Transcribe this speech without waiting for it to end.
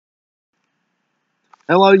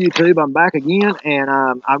Hello YouTube, I'm back again, and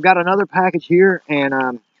I've got another package here, and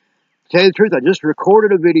to tell you the truth, I just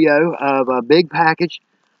recorded a video of a big package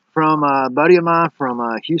from a buddy of mine from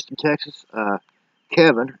Houston, Texas,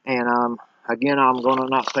 Kevin, and again, I'm going to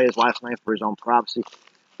not say his last name for his own privacy,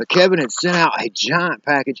 but Kevin had sent out a giant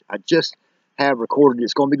package. I just have recorded it.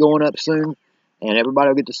 It's going to be going up soon, and everybody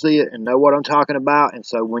will get to see it and know what I'm talking about, and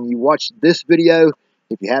so when you watch this video,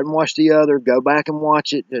 if you hadn't watched the other, go back and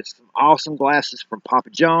watch it. There's some awesome glasses from Papa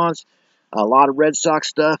John's. A lot of Red Sox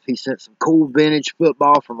stuff. He sent some cool vintage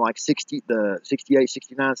football from like the 68,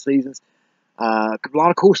 69 seasons. A lot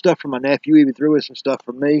of cool stuff from my nephew. Even threw in some stuff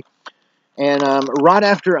from me. And right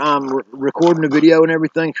after I'm recording the video and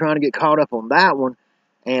everything, trying to get caught up on that one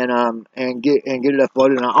and get it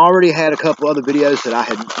uploaded. And I already had a couple other videos that I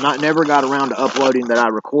had never got around to uploading that I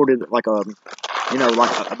recorded like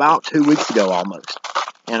about 2 weeks ago almost.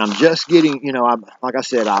 And I'm just getting, like I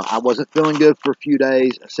said, I wasn't feeling good for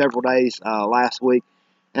several days last week.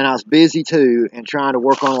 And I was busy too and trying to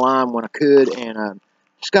work online when I could. And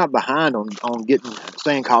just got behind on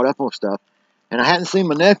staying caught up on stuff. And I hadn't seen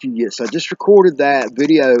my nephew yet. So I just recorded that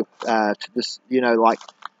video to this,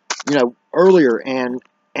 earlier. And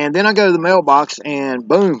then I go to the mailbox and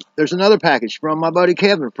boom, there's another package from my buddy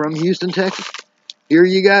Kevin from Houston, Texas. Here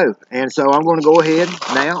you go. And so I'm going to go ahead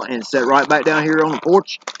now and sit right back down here on the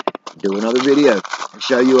porch, do another video, and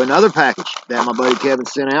show you another package that my buddy Kevin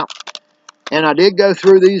sent out. And I did go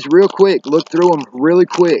through these real quick, look through them really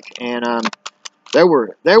quick. And there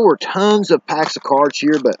were tons of packs of cards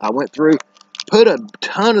here, but I went through, put a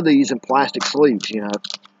ton of these in plastic sleeves,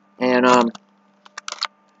 And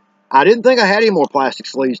I didn't think I had any more plastic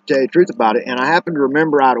sleeves, to tell you the truth about it. And I happened to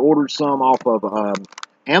remember I'd ordered some off of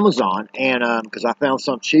Amazon, and because I found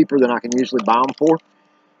some cheaper than I can usually buy them for.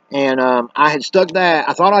 And I had stuck that.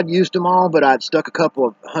 I thought I'd used them all, but I'd stuck a couple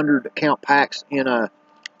of 100-count packs in a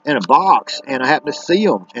box, and I happened to see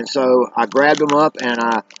them. And so I grabbed them up, and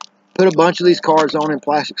I put a bunch of these cards on in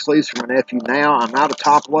plastic sleeves for my nephew. Now I'm out of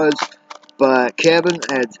top loads, but Kevin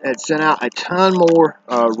had sent out a ton more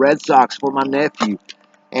Red Sox for my nephew.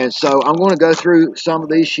 And so I'm going to go through some of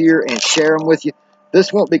these here and share them with you.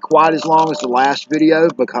 This won't be quite as long as the last video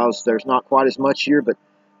because there's not quite as much here, but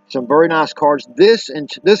some very nice cards. This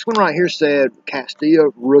one right here said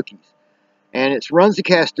Castillo Rookies. And it's Runzi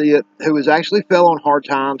Castillo, who has actually fell on hard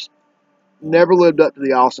times, never lived up to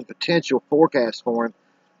the awesome potential forecast for him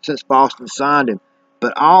since Boston signed him.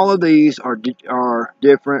 But all of these are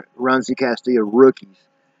different Runzi Castillo Rookies.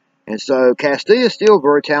 And so Castillo is still a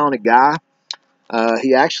very talented guy.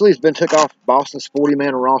 He actually has been took off Boston's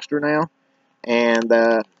 40-man roster now. And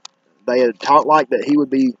they had talked like that he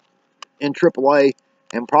would be in AAA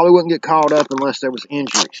and probably wouldn't get called up unless there was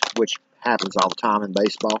injuries, which happens all the time in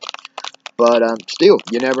baseball. But still,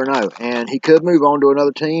 you never know. And he could move on to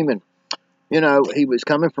another team. And, he was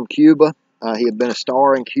coming from Cuba. He had been a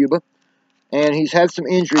star in Cuba. And he's had some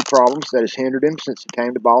injury problems that has hindered him since he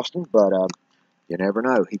came to Boston. But you never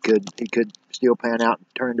know. He could still pan out and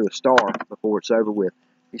turn into a star before it's over with.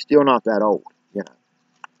 He's still not that old,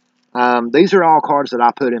 These are all cards that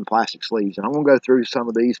I put in plastic sleeves, and I'm going to go through some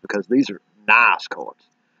of these because these are nice cards.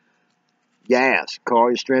 Yes,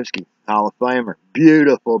 Carl Yastrzemski, Hall of Famer.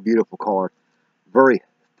 Beautiful, beautiful card. Very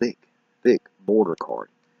thick border card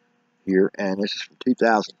here, and this is from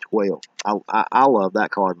 2012. I love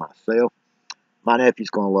that card myself. My nephew's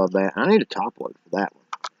going to love that. I need a top load for that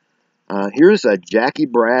one. Here's a Jackie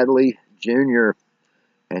Bradley Jr.,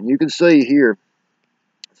 and you can see here,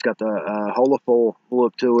 it's got the holofoil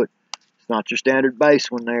look to it. It's not your standard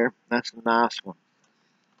base one there. That's a nice one.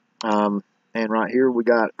 And right here we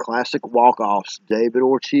got classic walk-offs, David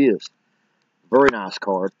Ortiz. Very nice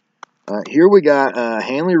card. Here we got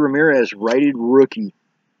Hanley Ramirez rated rookie.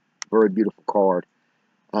 Very beautiful card.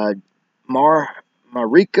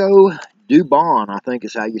 Marico Dubon, I think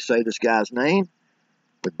is how you say this guy's name,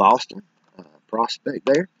 with Boston. Prospect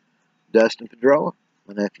there. Dustin Pedroia,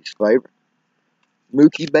 my nephew's favorite.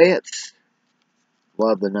 Mookie Betts.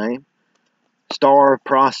 Love the name. Star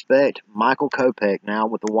prospect Michael Kopech, now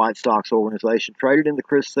with the White Sox organization, traded in the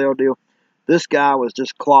Chris Sale deal. This guy was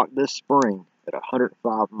just clocked this spring at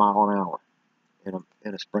 105 mile an hour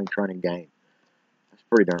in a spring training game. That's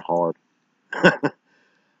pretty darn hard.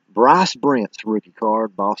 Bryce Brent's rookie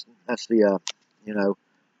card, Boston. That's the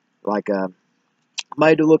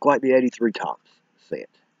made to look like the '83 Topps set.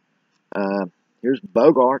 Here's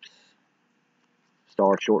Bogarts,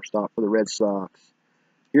 star shortstop for the Red Sox.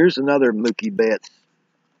 Here's another Mookie Betts.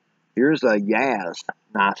 Here's a Yaz.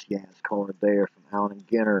 Nice Yaz card there from Allen and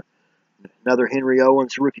Ginter. Another Henry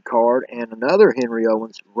Owens rookie card and another Henry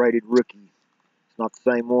Owens rated rookie. It's not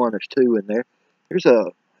the same one. There's two in there. Here's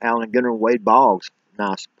a Allen and Gunnar Wade Boggs,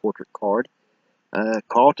 nice portrait card.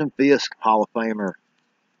 Carlton Fisk, Hall of Famer.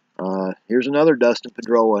 Here's another Dustin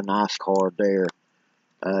Pedroia, nice card there.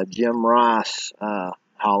 Jim Rice,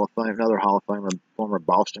 Hall of Fame, another Hall of Famer, former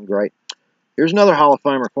Boston great. Here's another Hall of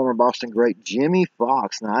Famer, former Boston great, Jimmy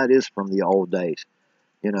Fox. Now, that is from the old days,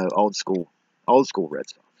 you know, old school Red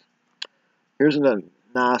Sox. Here's another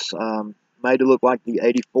nice, made to look like the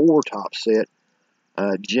 '84 top set,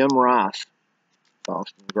 Jim Rice,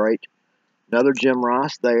 Boston great. Another Jim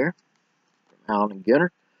Rice there, from Allen and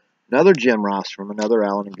Gunnar. Another Jim Rice from another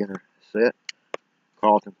Allen and Gunnar set.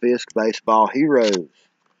 Carlton Fisk, Baseball Heroes.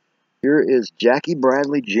 Here is Jackie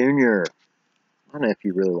Bradley Jr. My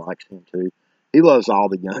nephew really likes him too. He loves all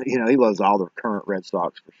the young, you know, he loves all the current Red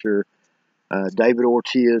Sox for sure. David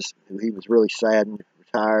Ortiz, who he was really sad and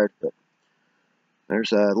retired, but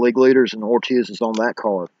there's league leaders and Ortiz is on that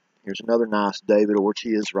card. Here's another nice David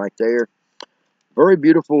Ortiz right there. Very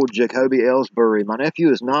beautiful Jacoby Ellsbury. My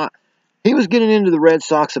nephew is not. He was getting into the Red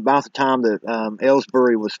Sox about the time that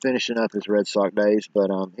Ellsbury was finishing up his Red Sox days, but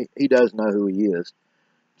he does know who he is.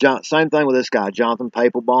 Same thing with this guy, Jonathan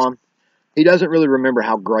Papelbon. He doesn't really remember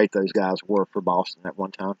how great those guys were for Boston at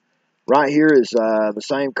one time. Right here is the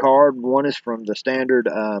same card. One is from the standard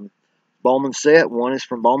Bowman set. One is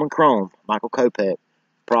from Bowman Chrome. Michael Kopech,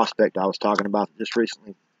 prospect I was talking about, just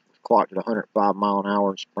recently was clocked at 105 mile an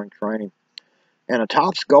hour in spring training. And a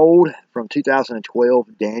Topps Gold from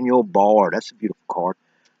 2012, Daniel Bard. That's a beautiful card.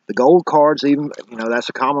 The gold cards, even, you know, that's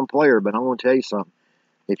a common player, but I'm going to tell you something.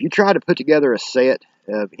 If you try to put together a set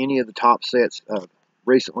of any of the top sets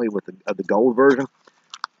recently with the gold version,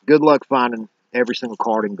 good luck finding every single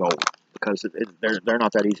card in gold, because they're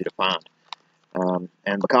not that easy to find.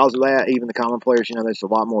 And because of that, even the common players, you know, there's a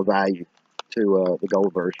lot more value to the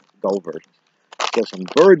gold versions. So some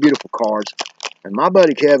very beautiful cards. And my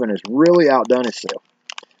buddy Kevin has really outdone himself.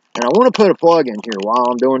 And I want to put a plug in here while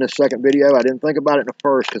I'm doing this second video. I didn't think about it in the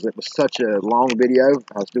first because it was such a long video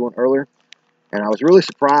I was doing earlier. And I was really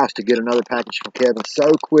surprised to get another package from Kevin so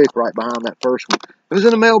quick right behind that first one. It was in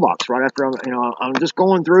the mailbox right after I'm just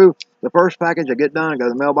going through the first package. I get done, I go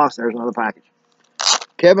to the mailbox, there's another package.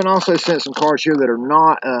 Kevin also sent some cards here that are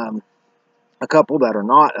not, a couple that are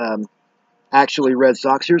not actually Red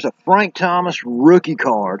Sox. Here's a Frank Thomas rookie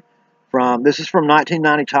card. This is from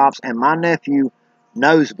 1990 Topps, and my nephew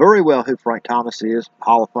knows very well who Frank Thomas is.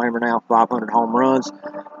 Hall of Famer now, 500 home runs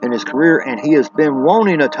in his career, and he has been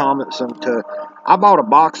wanting a Thomason to. I bought a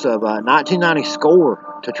box of 1990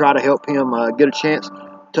 Score to try to help him get a chance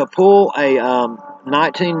to pull a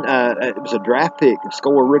it was a draft pick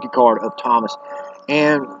Score rookie card of Thomas,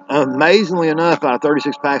 and amazingly enough, out of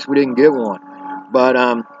 36 packs, we didn't get one, but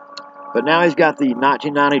now he's got the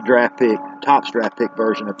 1990 draft pick, Topps draft pick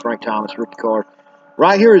version of Frank Thomas rookie card.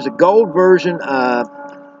 Right here is a gold version,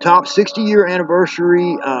 Topps 60-year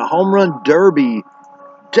anniversary home run derby,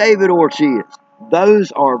 David Ortiz.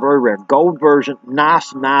 Those are very rare. Gold version,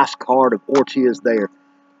 nice card of Ortiz there.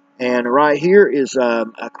 And right here is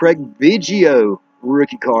a Craig Biggio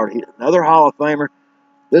rookie card. Another Hall of Famer.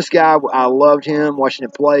 This guy, I loved him, watching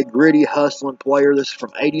him play. Gritty, hustling player. This is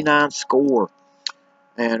from '89 Score.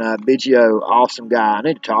 And Biggio, awesome guy. I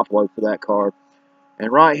need a top load for that card.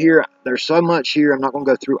 And right here, there's so much here. I'm not going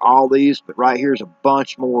to go through all these, but right here's a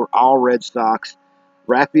bunch more, all Red Sox.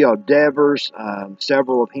 Rafael Devers,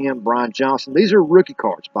 several of him. Brian Johnson. These are rookie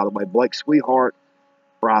cards, by the way. Blake Sweetheart,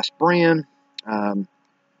 Bryce Brin, and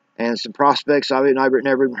some prospects I've never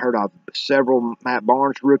even heard of. Several Matt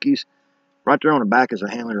Barnes rookies. Right there on the back is a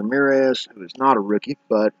Hanley Ramirez, who is not a rookie,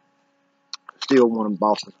 but still one of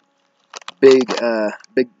Boston's big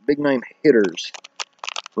name hitters.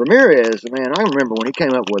 Ramirez, man, I remember when he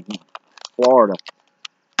came up with Florida.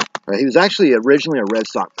 He was actually originally a Red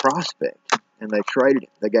Sox prospect, and they traded him.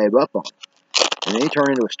 They gave up on him. And then he turned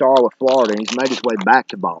into a star with Florida, and he's made his way back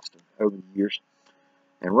to Boston over the years.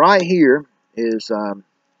 And right here is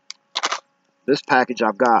this package.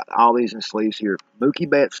 I've got all these in sleeves here. Mookie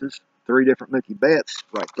Betts', 3 different Mookie Betts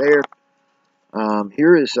right there.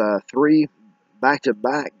 Here is 3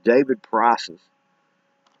 back-to-back David Prices.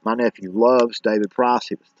 My nephew loves David Price.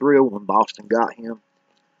 He was thrilled when Boston got him.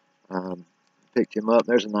 Picked him up.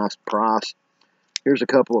 There's a nice price. Here's a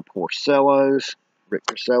couple of Porcellos. Rick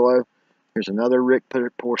Porcello. Here's another Rick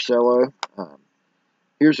Porcello.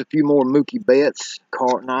 Here's a few more Mookie Betts.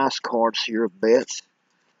 Nice cards here of Betts.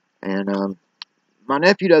 And my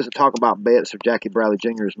nephew doesn't talk about Betts or Jackie Bradley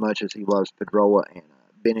Jr. as much as he loves Pedroia and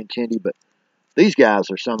Benintendi, but these guys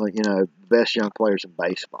are some of the best young players in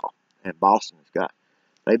baseball. And Boston has got.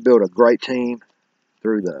 They built a great team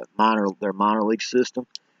through their minor league system,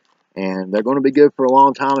 And they're going to be good for a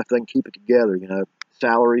long time if they can keep it together, you know.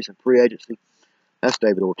 Salaries and free agency. That's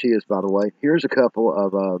David Ortiz, by the way. Here's a couple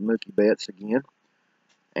of Mookie Betts again.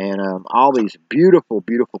 And all these beautiful,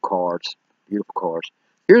 beautiful cards. Beautiful cards.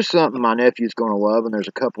 Here's something my nephew's going to love, and there's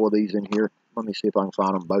a couple of these in here. Let me see if I can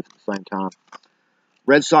find them both at the same time.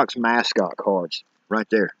 Red Sox mascot cards. Right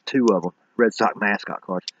there. 2 of them. Red Sox mascot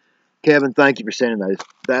cards. Kevin, thank you for sending those.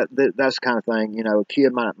 That's the kind of thing, you know, a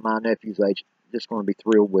kid my nephew's age, just going to be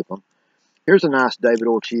thrilled with them. Here's a nice David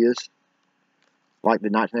Ortiz, like the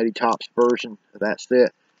 1980 Topps version of that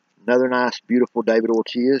set. Another nice, beautiful David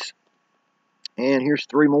Ortiz. And here's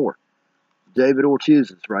 3 more. David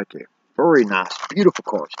Ortiz's right there. Very nice, beautiful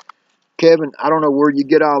cards. Kevin, I don't know where you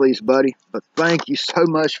get all these, buddy, but thank you so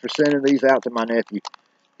much for sending these out to my nephew.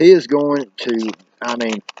 He is going to, I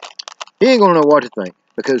mean, he ain't going to know what to think,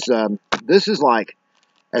 because this is like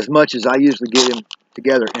as much as I usually get him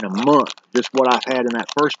together in a month. Just what I've had in that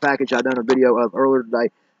first package I done a video of earlier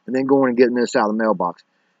today, and then going and getting this out of the mailbox.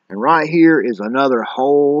 And right here is another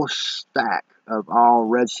whole stack of all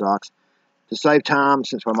Red Sox. To save time,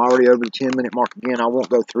 since I'm already over the 10-minute mark again, I won't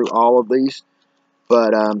go through all of these.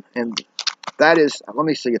 But, and that is, let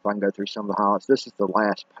me see if I can go through some of the highlights. This is the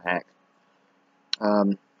last pack.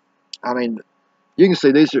 I mean, you can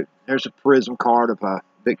see there's a prism card of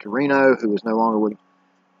Victorino, who is no longer with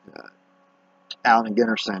Allen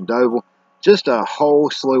Gunnar Sandoval. Just a whole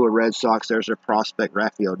slew of Red Sox. There's their prospect,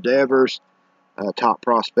 Rafael Devers, top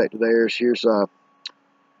prospect of theirs. Here's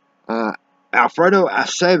Alfredo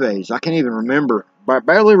Aceves. I can't even remember. I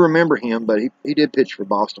barely remember him, but he did pitch for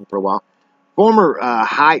Boston for a while. Former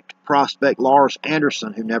hyped prospect Lars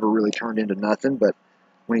Anderson, who never really turned into nothing, but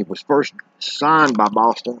when he was first signed by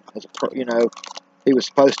Boston, as a, you know, he was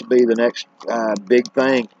supposed to be the next big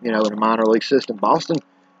thing, you know, in the minor league system. Boston,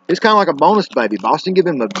 he's kind of like a bonus baby. Boston gave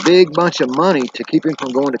him a big bunch of money to keep him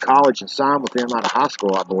from going to college and sign with him out of high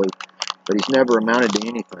school, I believe, but he's never amounted to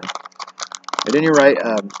anything. At any rate,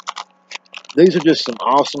 these are just some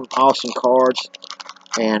awesome, awesome cards,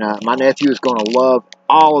 and my nephew is going to love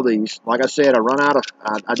all of these. Like I said,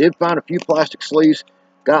 I did find a few plastic sleeves,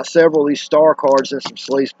 got several of these star cards and some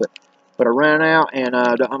sleeves, but I ran out, and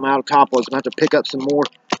I'm out of top loads. I'm going to have to pick up some more.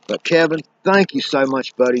 But Kevin, thank you so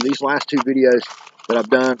much, buddy. These last 2 videos that I've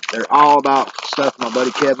done, they're all about stuff my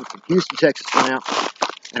buddy Kevin from Houston, Texas sent out.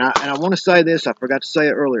 And I want to say this, I forgot to say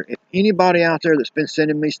it earlier. If anybody out there that's been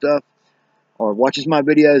sending me stuff or watches my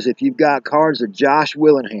videos, if you've got cards of Josh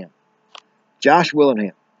Willingham,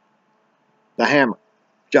 the Hammer,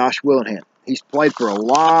 Josh Willingham. He's played for a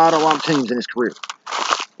lot of teams in his career.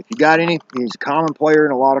 If you got any, he's a common player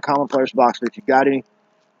in a lot of common players' box. But if you got any,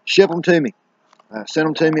 ship them to me, send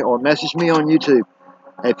them to me, or message me on YouTube.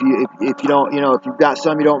 If you don't, you know, if you've got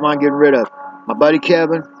some you don't mind getting rid of, my buddy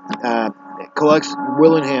Kevin collects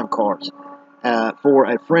Willingham cards for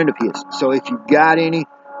a friend of his. So if you got any,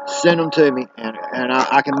 send them to me, and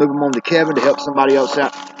I can move them on to Kevin to help somebody else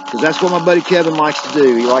out, because that's what my buddy Kevin likes to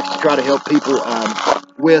do. He likes to try to help people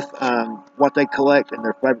with what they collect and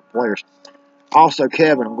their favorite players. Also,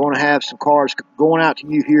 Kevin, I'm going to have some cards going out to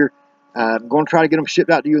you here. I'm going to try to get them shipped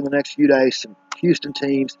out to you in the next few days. Some Houston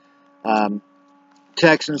teams,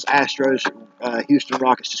 Texans, Astros, Houston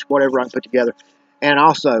Rockets, just whatever I can put together. And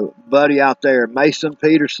also, buddy out there, Mason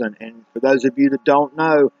Peterson. And for those of you that don't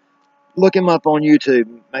know, look him up on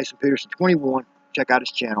YouTube, Mason Peterson 21. Check out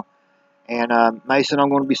his channel. And Mason, I'm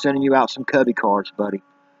going to be sending you out some Cubby cards, buddy.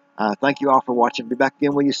 Thank you all for watching. Be back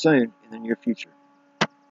again with you soon in the near future.